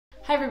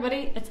Hi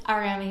everybody, it's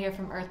Ariana here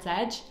from Earth's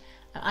Edge,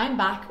 and I'm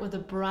back with a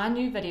brand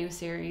new video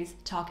series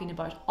talking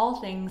about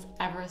all things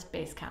Everest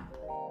Base Camp.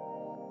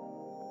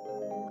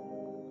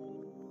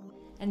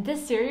 In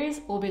this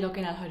series, we'll be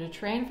looking at how to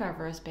train for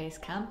Everest Base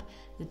Camp,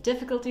 the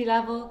difficulty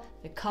level,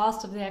 the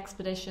cost of the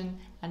expedition,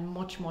 and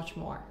much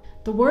more.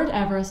 The word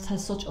Everest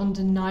has such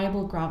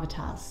undeniable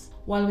gravitas.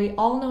 While we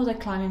all know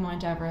that climbing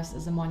Mount Everest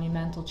is a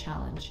monumental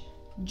challenge,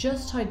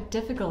 just how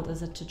difficult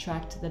is it to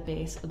trek to the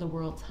base of the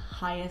world's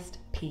highest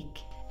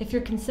peak? If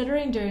you're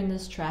considering doing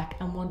this trek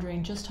and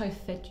wondering just how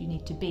fit you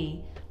need to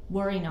be,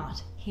 worry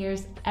not.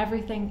 Here's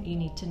everything you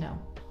need to know.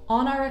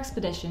 On our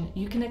expedition,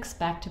 you can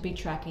expect to be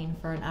trekking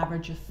for an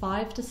average of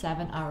 5 to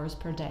 7 hours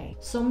per day.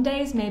 Some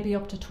days may be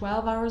up to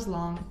 12 hours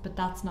long, but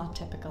that's not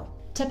typical.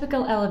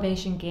 Typical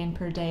elevation gain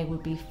per day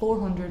would be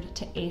 400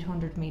 to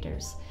 800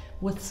 meters,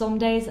 with some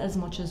days as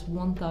much as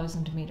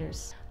 1,000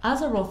 meters.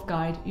 As a rough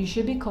guide, you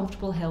should be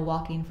comfortable hill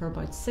walking for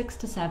about 6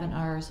 to 7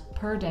 hours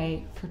per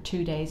day for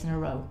 2 days in a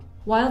row.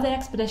 While the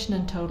expedition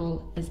in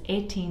total is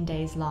 18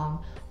 days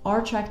long,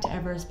 our trek to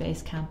Everest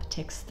Base Camp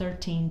takes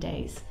 13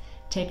 days,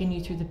 taking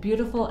you through the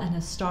beautiful and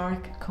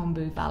historic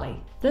Khumbu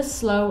Valley. This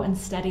slow and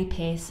steady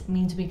pace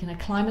means we can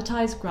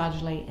acclimatise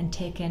gradually and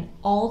take in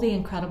all the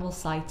incredible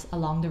sights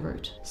along the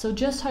route. So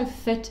just how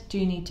fit do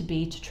you need to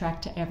be to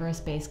trek to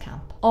Everest Base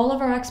Camp? All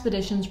of our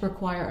expeditions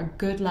require a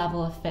good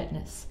level of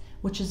fitness,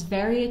 which is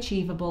very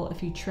achievable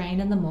if you train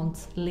in the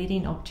months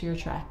leading up to your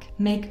trek.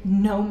 Make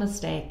no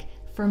mistake,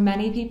 for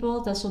many people,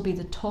 this will be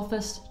the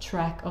toughest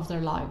trek of their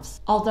lives.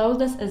 Although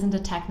this isn't a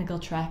technical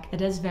trek,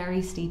 it is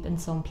very steep in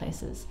some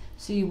places,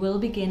 so you will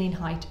be gaining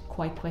height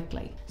quite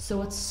quickly.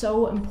 So it's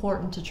so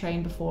important to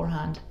train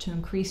beforehand to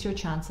increase your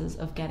chances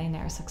of getting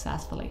there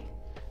successfully.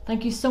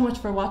 Thank you so much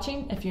for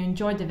watching. If you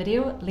enjoyed the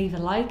video, leave a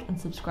like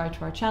and subscribe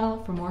to our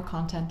channel for more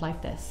content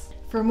like this.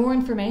 For more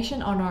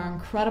information on our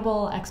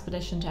incredible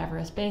expedition to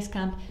Everest Base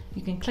Camp,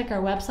 you can click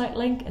our website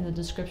link in the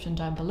description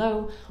down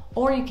below,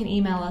 or you can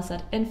email us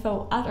at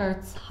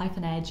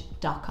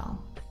info@earths-edge.com.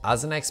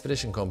 As an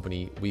expedition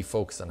company, we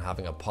focus on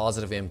having a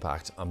positive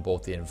impact on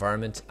both the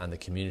environment and the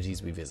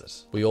communities we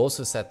visit. We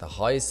also set the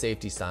highest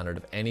safety standard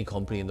of any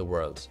company in the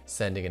world,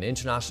 sending an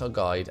international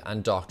guide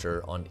and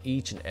doctor on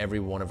each and every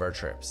one of our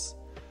trips.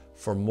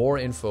 For more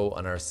info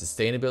on our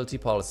sustainability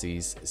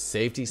policies,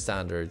 safety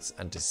standards,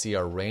 and to see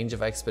our range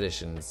of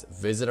expeditions,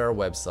 visit our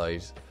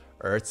website,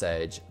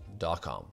 earthsedge.com.